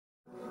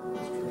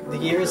The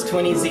year is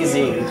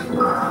 20ZZ,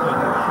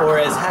 or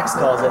as Hax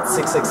calls it,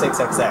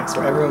 666XX,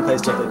 where everyone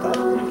plays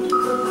Jigglypuff.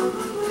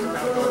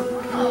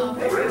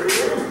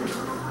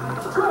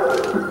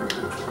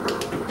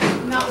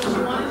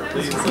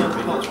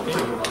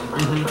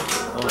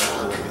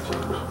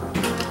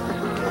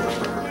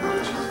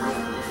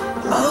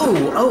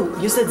 Oh,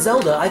 you said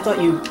Zelda. I thought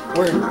you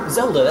were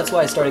Zelda. That's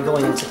why I started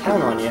going into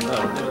town on you.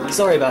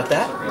 Sorry about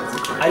that.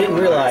 I didn't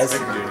realize.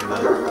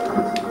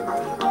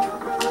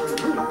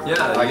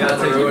 Yeah, I gotta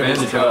take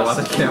advantage of why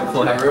they can't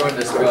play. Everyone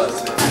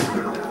discussed.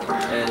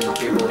 And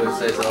people who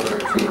say Zelda are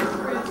cheap.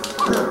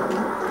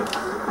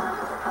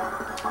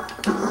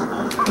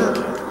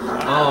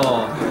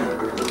 Oh.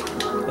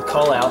 The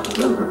call out.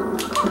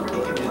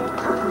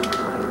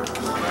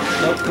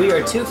 Nope, we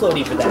are too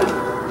floaty for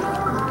that.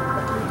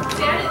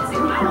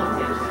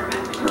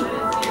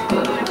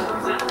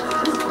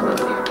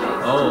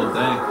 Oh,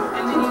 dang.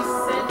 And then you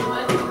said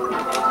what?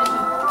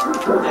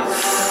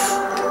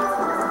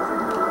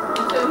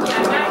 So yeah,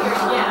 I got your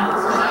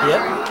yeah.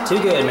 Yep, too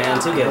good, man,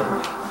 too good.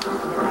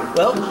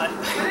 Well,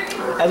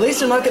 at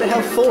least I'm not going to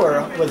have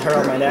 4 with her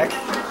on my neck.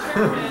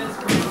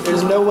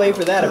 There's no way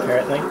for that,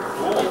 apparently.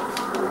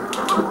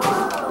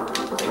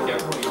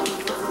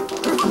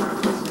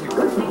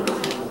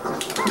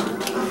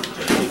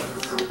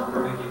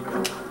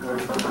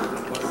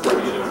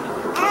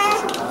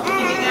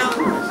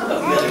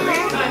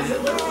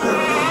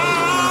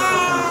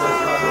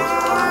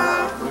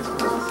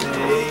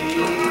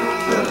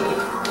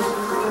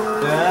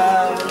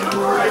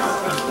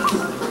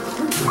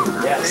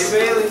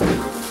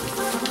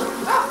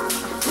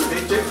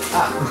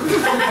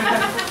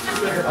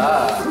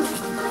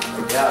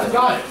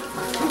 Got it.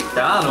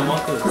 Got him.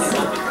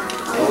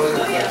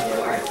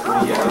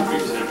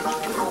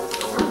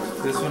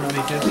 This one will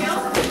be his. This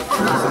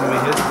one will be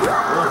his.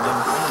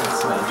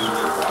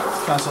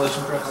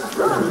 Consolation prize.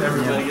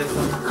 Everybody gets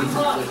one.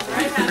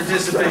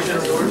 Participation.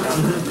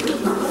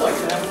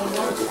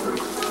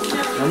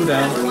 I'm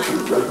down.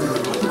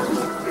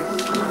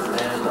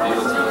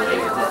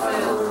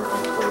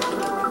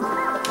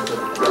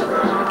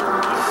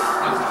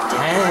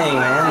 Dang,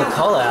 man, the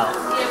call out.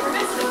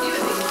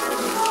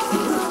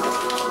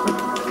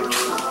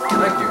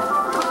 Thank you.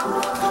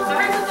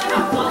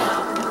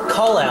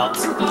 Call out.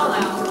 Call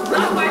out.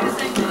 Not quite the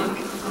same thing.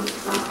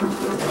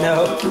 No,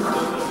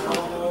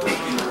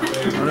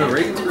 I don't know,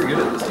 Reagan's pretty good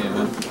at this game,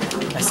 man.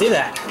 I see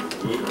that.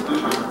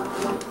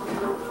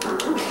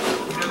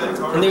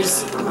 And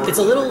it's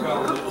a little,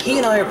 he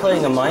and I are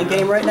playing a mind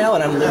game right now,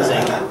 and I'm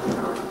losing.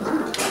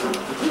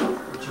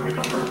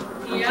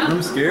 Yeah.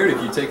 I'm scared if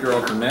you take her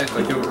off the neck,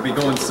 like it would be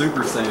going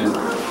Super Saiyan.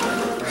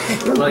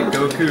 Like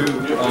Goku,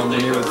 when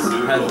he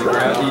had the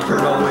gravity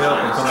turned all the way up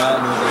and come out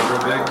and it was like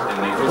real big.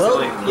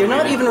 Well, you're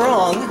not even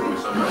wrong.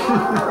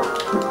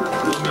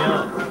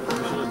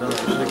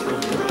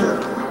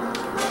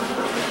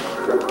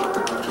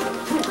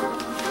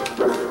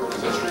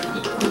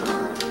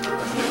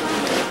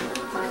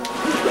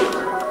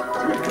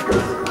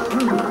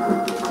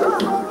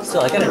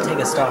 Still, I gotta take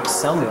a stock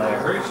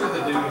somewhere. Pretty sure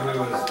the dude who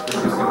was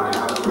producing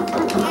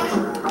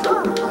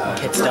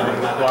It's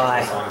done.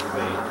 Why?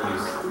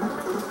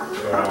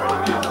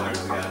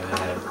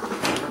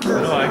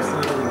 No,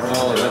 accidentally.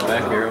 Oh, that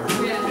back arrow.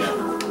 Yeah.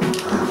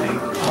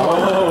 Oh!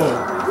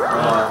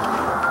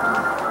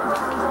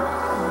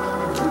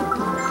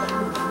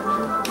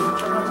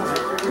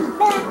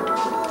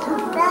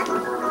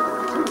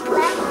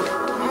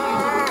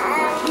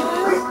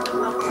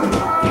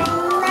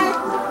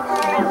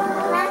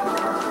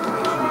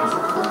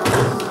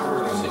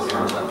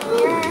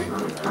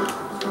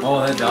 Oh,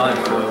 that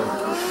dive though.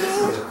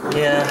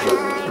 Yeah,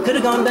 it could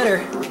have gone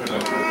better.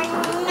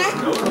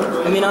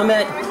 I mean, I'm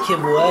at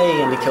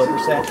way into kill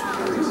percent.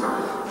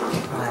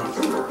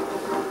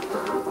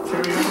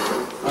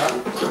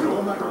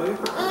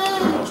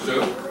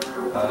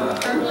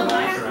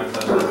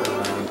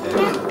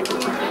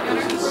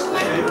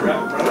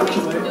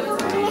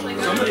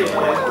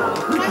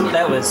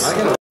 That was...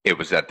 It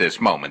was at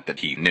this moment that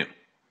he knew.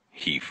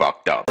 He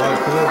fucked up.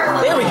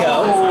 There we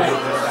go!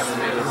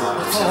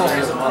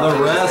 The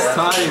rest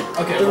type.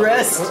 Okay. The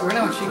rest.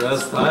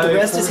 Rest type. The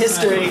rest is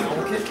history.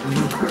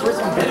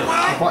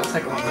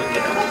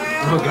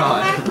 Oh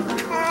god.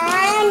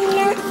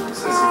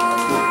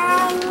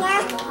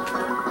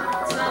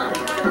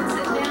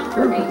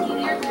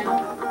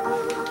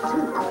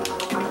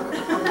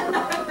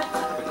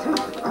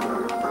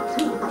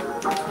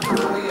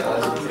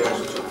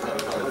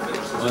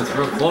 Well, it's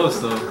real close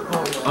though.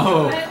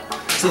 Oh.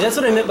 See, that's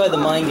what I meant by the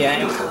mind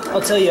game.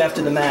 I'll tell you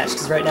after the match,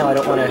 because right now I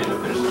don't want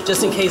to...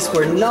 Just in case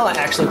we're not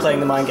actually playing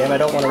the mind game, I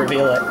don't want to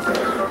reveal it.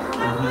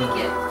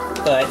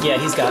 But yeah,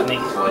 he's got me.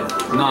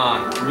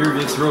 Nah,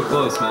 it's real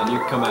close, man. You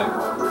can come back.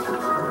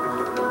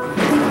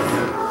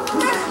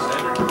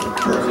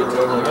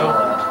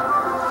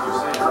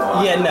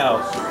 Yeah, no.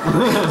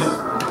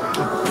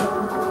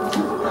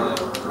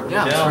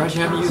 Yeah, I'm surprised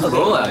you haven't used the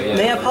rollout yet.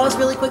 May I pause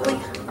really quickly?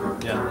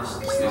 Yeah. Is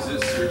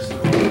this seriously?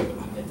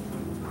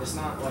 It's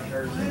not like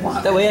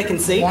That way I can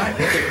see. Why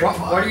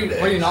are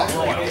you not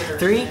rolling?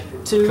 3,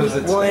 2,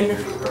 1.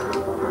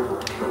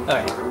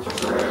 Alright.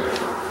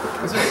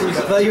 I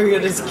thought you were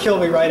gonna just kill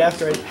me right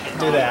after I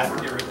do that.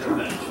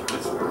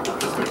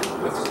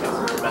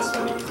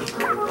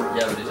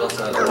 Yeah, but he's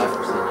also at 5%.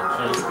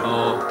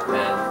 Oh,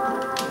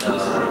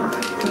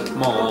 And,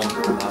 mom.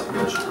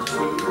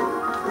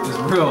 It's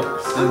real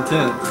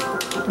intense.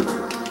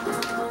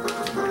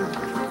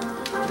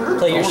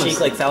 Play your Sheik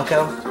like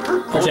Falco.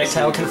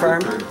 Projectile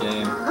confirmed. Third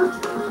game. I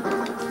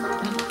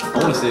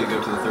want to see it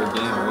go to the third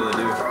game, I really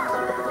do.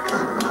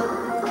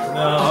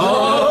 No.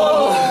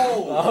 Oh!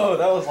 Oh,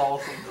 that was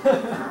awesome.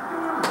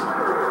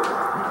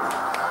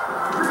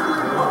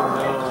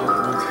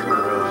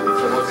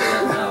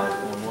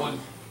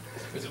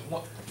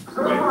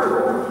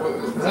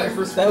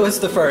 That was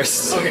the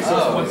first. Okay,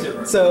 so it's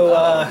 1-0. So,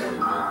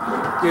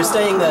 you're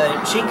staying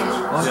Sheik?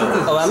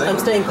 Oh, I'm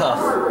staying Puff.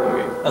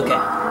 Okay.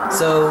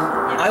 So,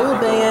 I will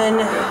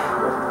ban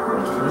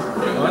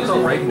Oh, I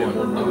thought Reagan did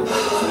one.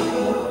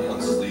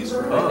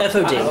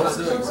 FOD.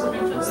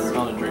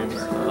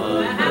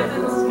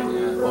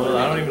 Well, I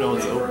don't even know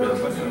what's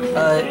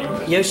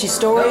open. Yoshi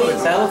Story,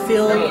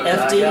 Battlefield,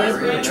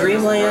 FD,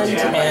 Dreamland,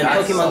 and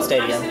Pokemon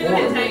Stadium.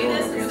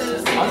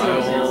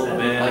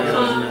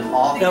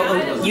 No,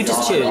 you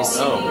just choose.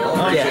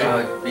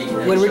 Yeah.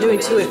 When we're doing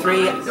 2 or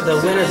 3,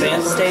 the winner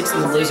bans states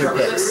and the loser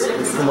picks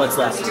from what's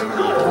left.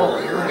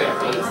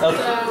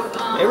 Okay.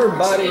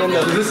 Everybody in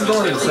the... This is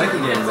only the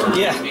second game, though.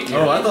 Yeah.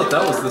 Oh, I thought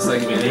that was the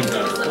second game.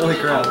 Holy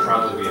crap.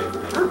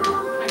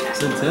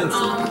 It's intense.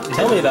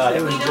 Tell me about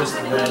it. It was just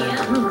that.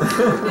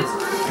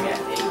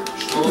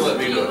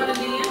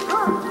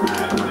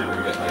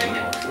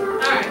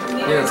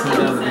 Yeah, it's coming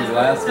down to these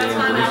last games,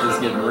 and it's just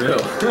getting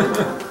real.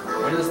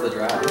 When is the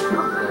draft?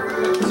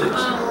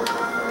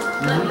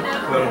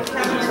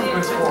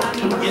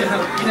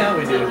 Yeah,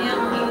 we do.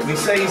 We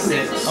say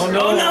 6. Oh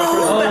no!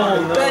 Oh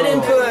no! Bad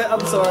input!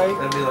 I'm sorry.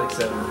 That'd be like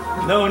 7.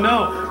 No,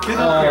 no! Get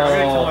up here! I'm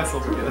gonna kill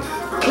myself again.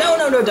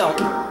 No, don't.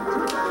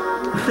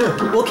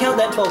 We'll count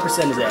that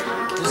 12% as it.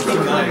 Just keep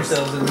killing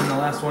yourselves and then the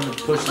last one to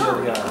push the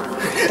other guy.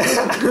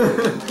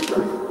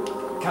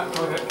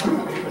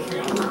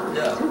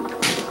 Yeah.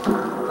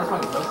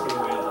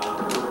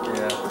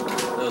 Yeah.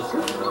 That was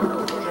fun.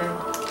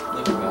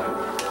 Looking back.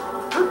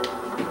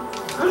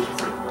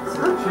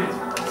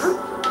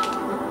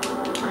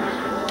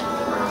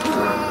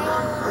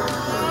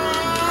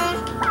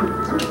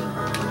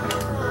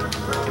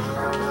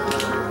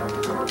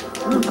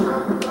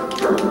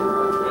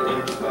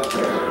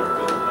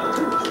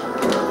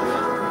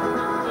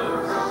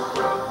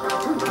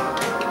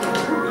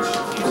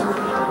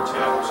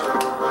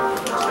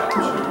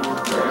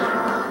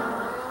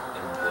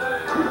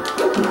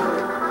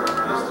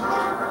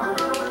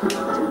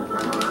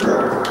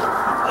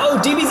 Oh,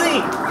 DBZ!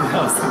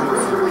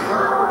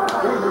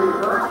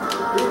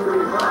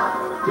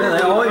 Man,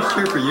 they always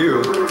cheer for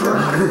you.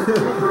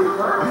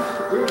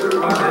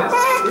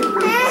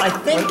 I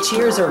think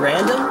cheers are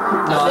random.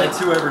 No, it's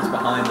whoever's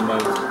behind the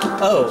most.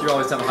 Oh. You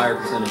always have a higher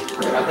percentage.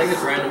 I think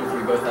it's random if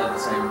we both have the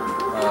same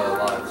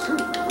lives.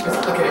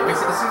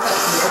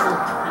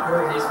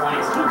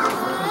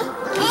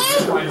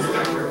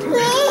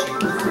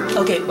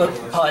 Okay, but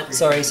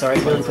sorry,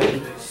 really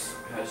quickly.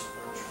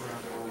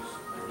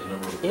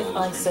 If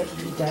I set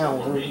you down,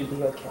 will you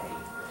be okay?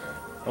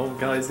 Oh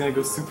god, he's gonna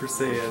go Super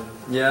Saiyan.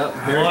 Yeah,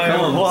 here it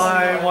comes.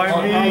 Why me?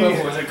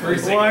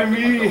 Why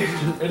me?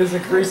 It is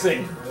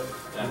increasing.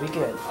 You'll be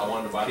good.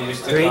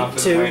 3,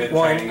 2,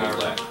 1.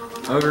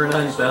 Over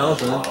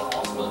 9,000.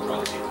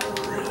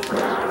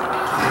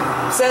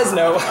 Says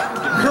no.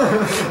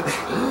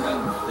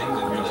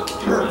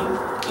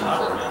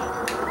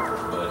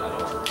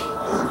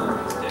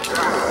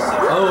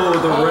 Oh,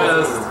 the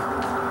rest.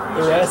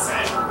 The rest.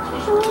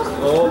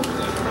 Oh.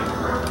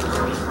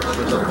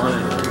 With the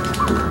money.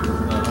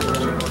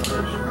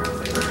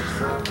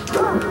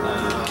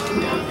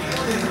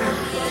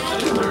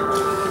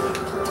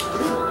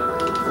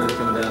 It's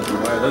coming down to the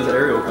wire. Those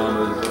aerial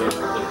combos.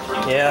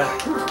 Yeah.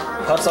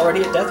 Puff's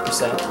already at death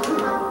percent.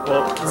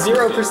 Well,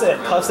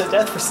 0%. Puff's at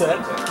death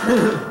percent.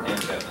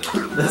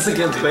 That's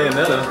against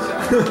Bayonetta.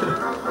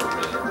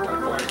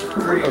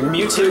 Or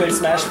Mewtwo in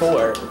Smash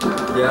 4.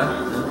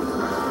 Yeah.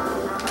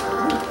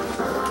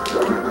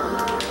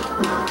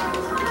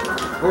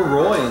 Or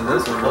Roy in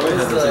this one. Roy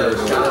has this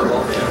aerial. Shadow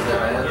Ball thing with that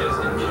man?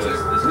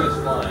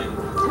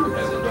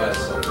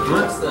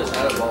 What's the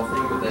Shadow Ball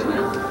thing with that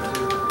man?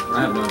 I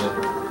have no idea.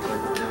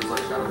 It was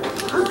like Shadow Ball.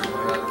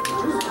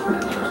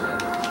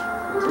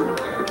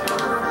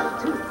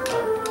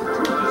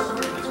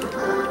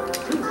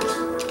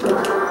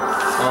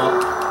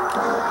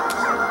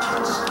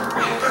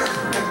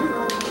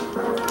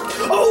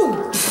 Oh!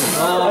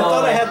 I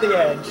thought I had the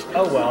edge.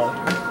 Oh well.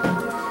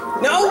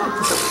 No!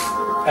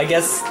 I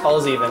guess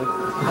all's even.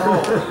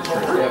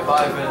 Yeah,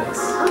 5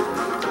 minutes.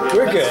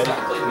 We're good.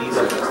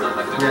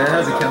 Yeah, it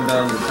hasn't come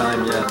down to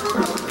time yet.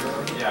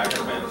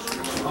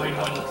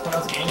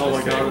 Oh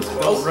my god,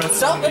 it's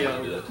Stop it!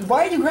 Why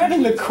are you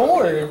grabbing the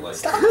cord?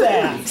 Stop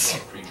that!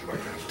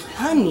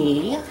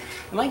 Honey,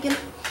 am I gonna...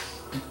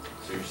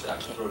 Seriously, I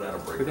can throw down a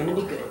break. We're gonna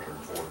be good.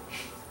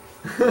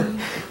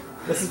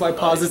 This is why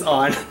pause is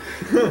on.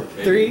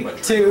 3,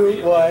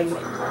 2, 1.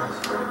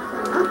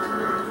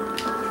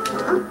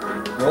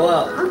 Roll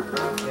out.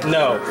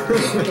 No.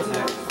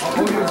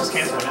 All we do is just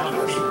cancel it out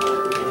and feed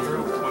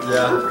through.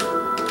 Yeah.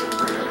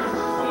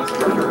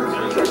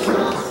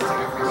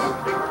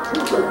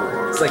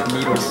 It's like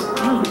needles.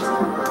 I'm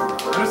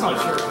just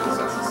not sure.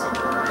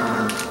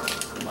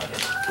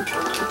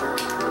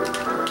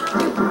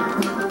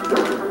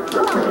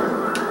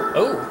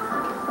 Oh.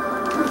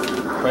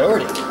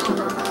 Priority.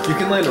 You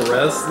can land a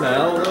rest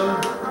now, though?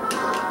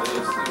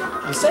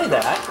 You say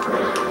that.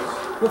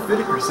 Well,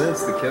 50%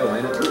 is the kill,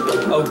 ain't it?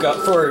 Oh god,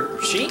 for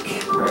Sheik?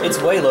 It's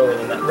way lower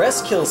than that.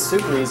 Rest kills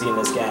super easy in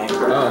this game.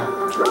 Oh.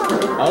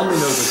 I only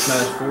know the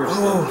Smash 4 stuff.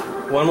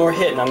 Oh, one more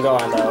hit and I'm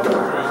gone though.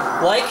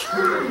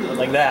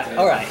 Like that.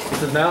 Alright.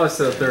 So now it's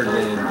the third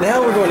game.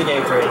 Now we're going to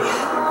game 3.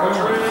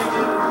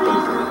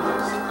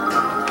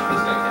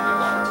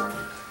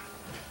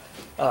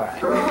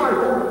 Alright.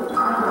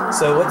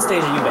 So what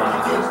stage are you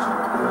banning?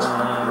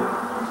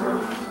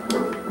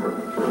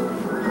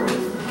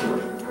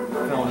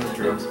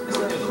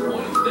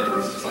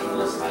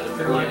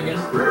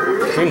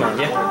 Dreamland,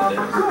 yeah.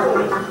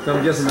 So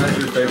I'm guessing that's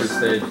your favorite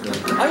stage then.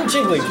 I'm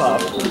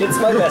Jigglypuff. It's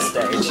my best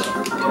stage.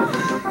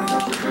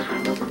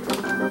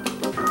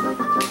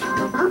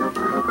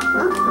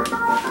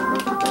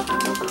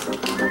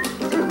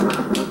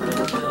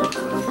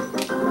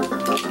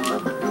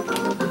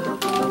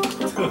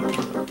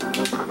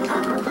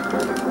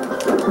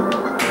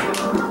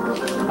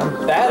 I'm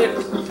bad at...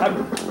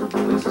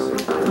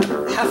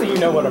 Half of you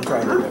know what I'm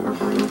trying to do.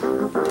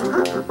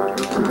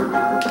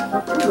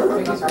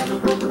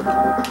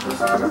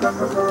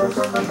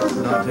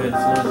 Not to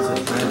influence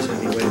this match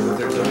anyway, but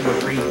there's no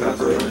green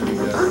password that you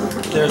got.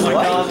 There's what?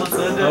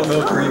 No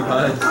milk cream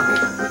pies.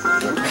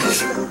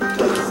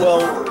 Well,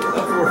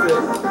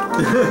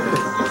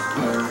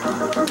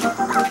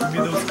 Give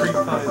me those cream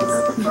pies.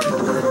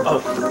 oh.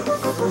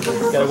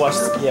 Gotta watch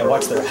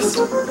the rest.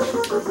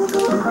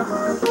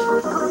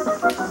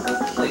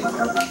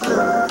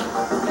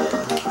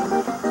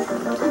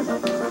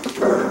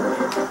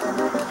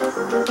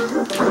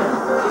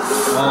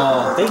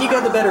 Oh. I think you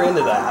got the better end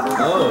of that.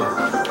 Oh.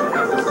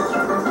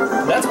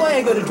 That's why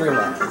I go to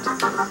Dreamland.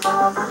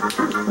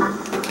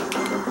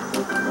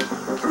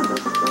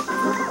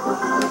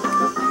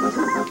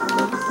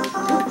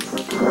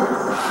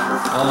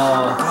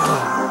 Oh.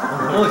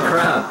 Holy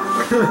crap.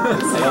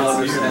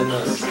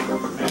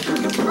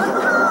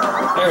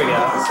 There we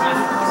go.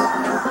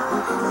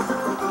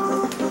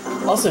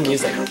 Also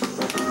music.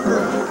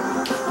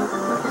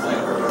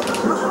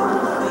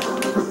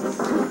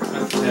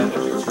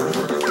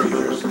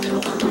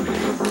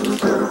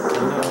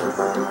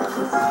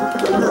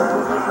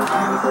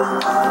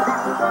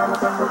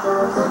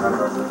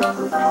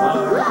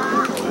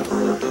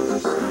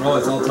 Oh,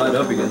 it's all tied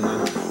up again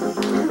though.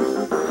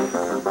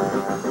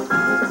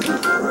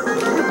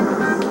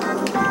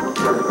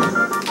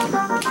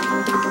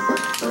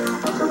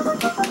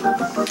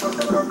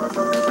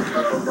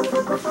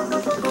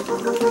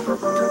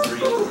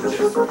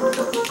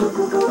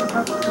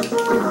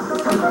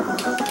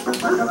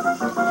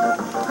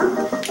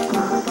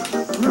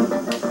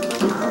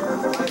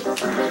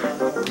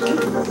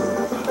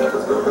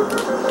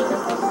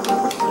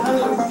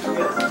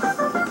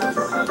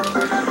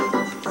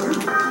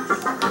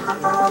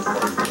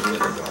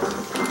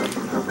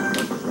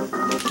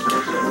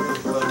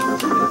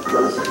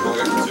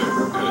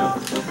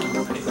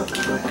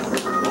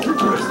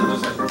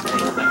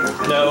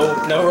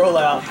 No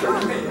rollout.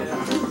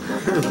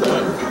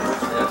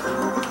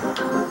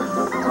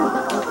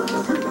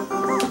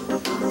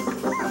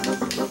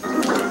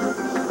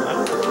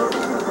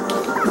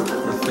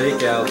 The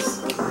fake outs.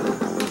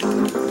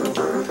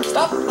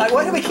 Stop!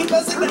 Why do we keep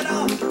messing that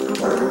up?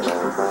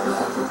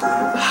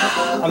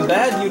 I'm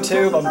bad,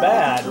 YouTube. I'm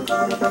bad.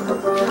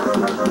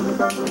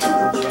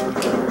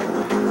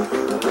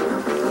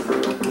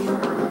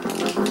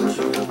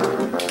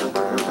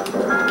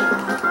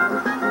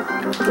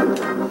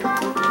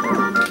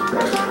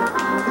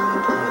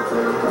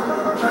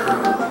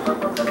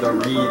 The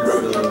reeds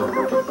though.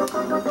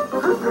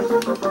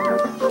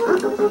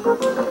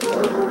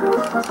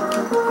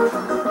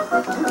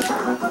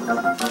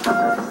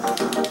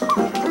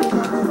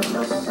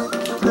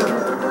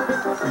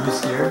 Are you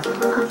scared?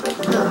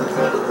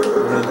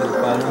 Running to the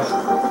finals?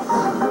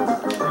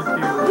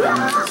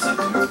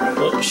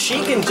 Well,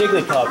 Sheik and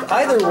Jigglypuff.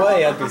 Either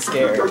way, I'd be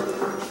scared.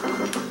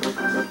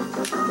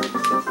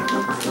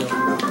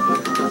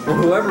 Well,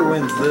 whoever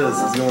wins this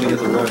is going to get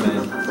the Roy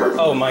Man.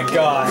 Oh my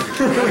god.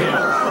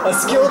 A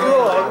skilled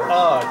Roy.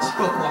 Oh,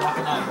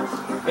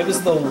 it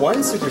was the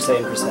 1 Super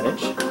Saiyan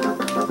percentage.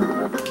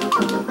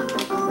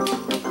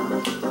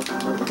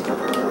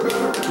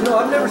 You know,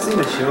 I've never seen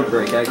a shield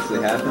break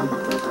actually happen.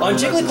 On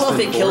Jigglypuff,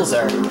 it kills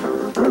her.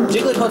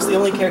 Jigglypuff's the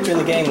only character in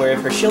the game where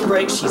if her shield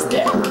breaks, she's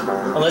dead.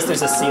 Unless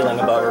there's a ceiling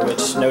above her,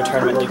 which no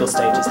tournament legal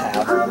stages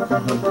have.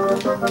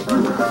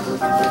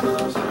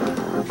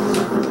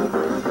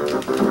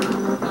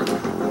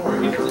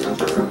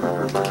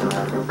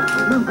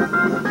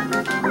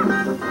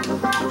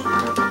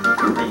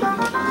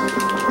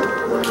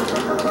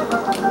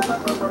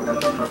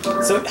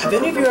 So, have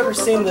any of you ever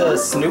seen the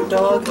Snoop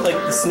Dogg, like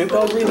the Snoop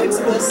Dogg remix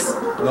of this?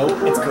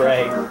 Nope. It's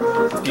great.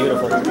 It's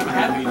beautiful.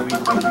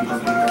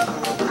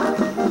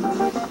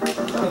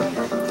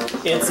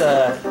 It's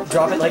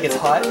drop it like it's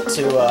hot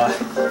to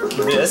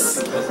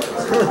this.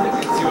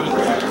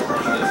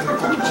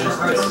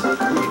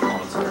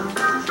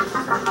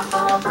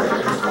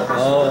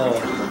 Oh.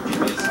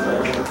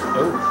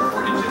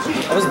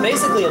 It was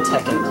basically a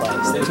Tekken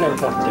play, so there's no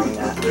point in doing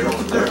that.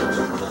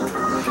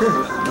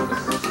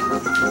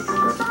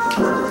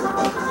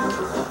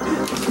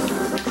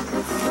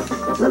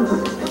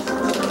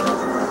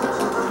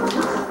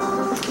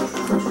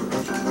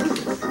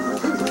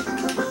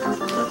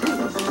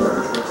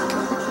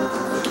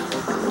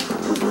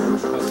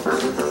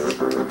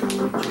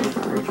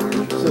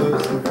 So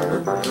it's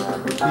confirmed.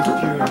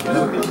 Pikachu and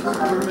Falcon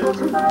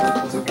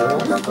tournament is a girl.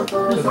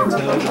 Because her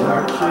tail is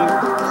heart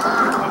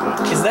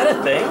shaped. Is that a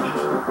thing?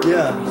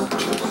 Yeah.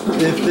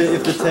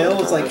 If the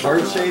tail is like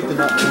heart shaped and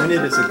not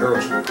pointed, it's a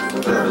girl.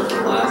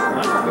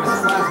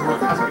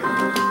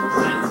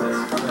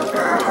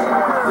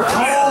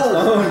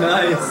 Oh,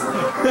 nice.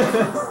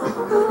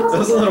 That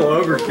was a little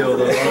overkill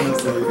though,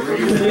 honestly.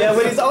 Yeah,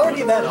 when he's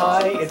already that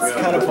high, it's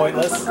kind of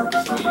pointless. I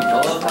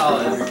love how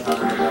every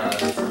time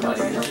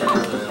somebody gets in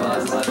the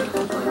last 5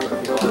 minutes, like when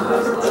people have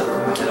last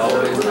left, it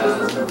always has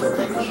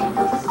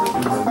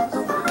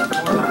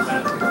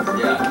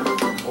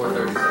yeah, or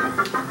 30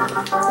 seconds.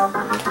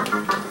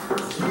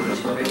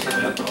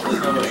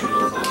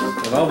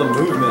 And all the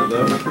movement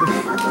though.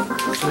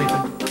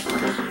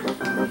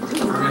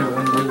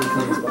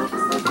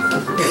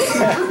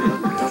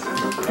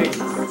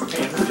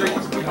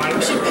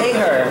 We should pay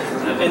her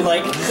in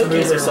like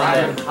cookies or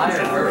something.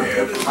 Hire her.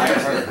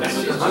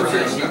 I'm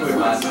sure she would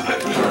buy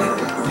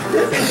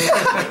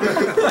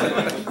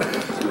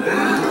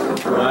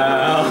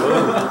Wow.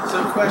 So,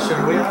 question,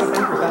 are we out of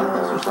paper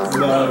towels or something?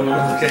 No.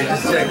 Okay,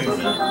 just checking.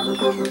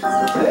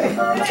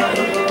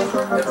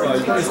 Oh,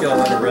 you just gotta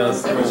let it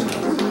rest.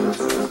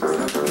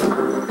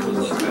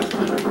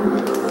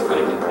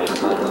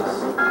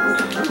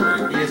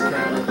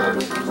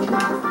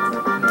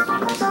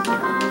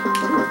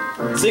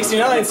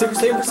 69, super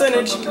same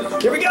percentage.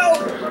 Here we go!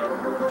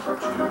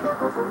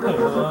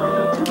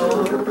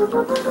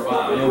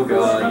 Oh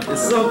god,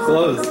 it's so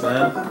close,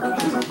 man.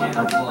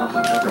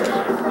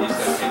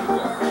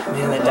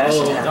 Man, that dash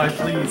Oh, attack. Die,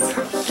 please.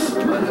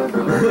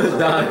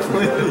 Die,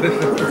 please.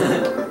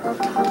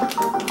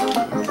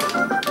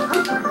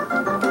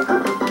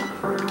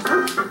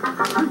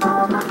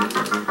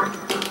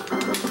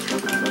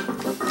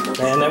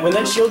 Man, when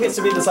that shield gets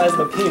to be the size of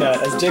a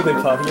peanut as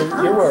Jigglypuff,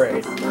 you're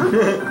worried.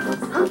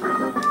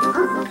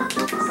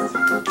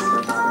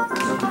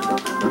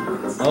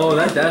 Oh,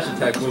 that dash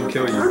attack will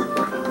kill you.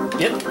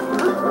 Yep.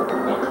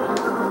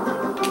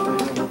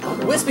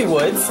 Wispy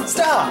Woods,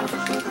 stop!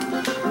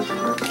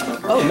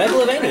 Oh,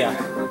 Megalovania.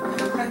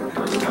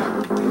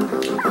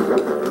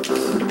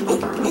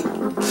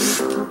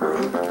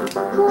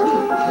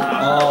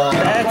 Oh,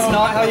 That's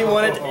not how you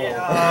want it to...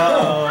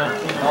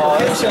 Oh,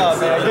 good job,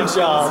 man, good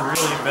job.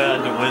 It's really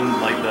bad to win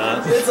like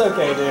that. It's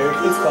okay, dude.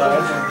 It's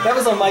fine. That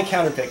was on my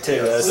counter pick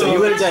too, though, so you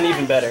would have done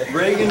even better.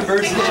 Reagan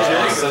versus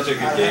Sheik. such a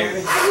good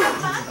game.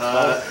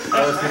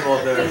 Those people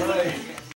up there.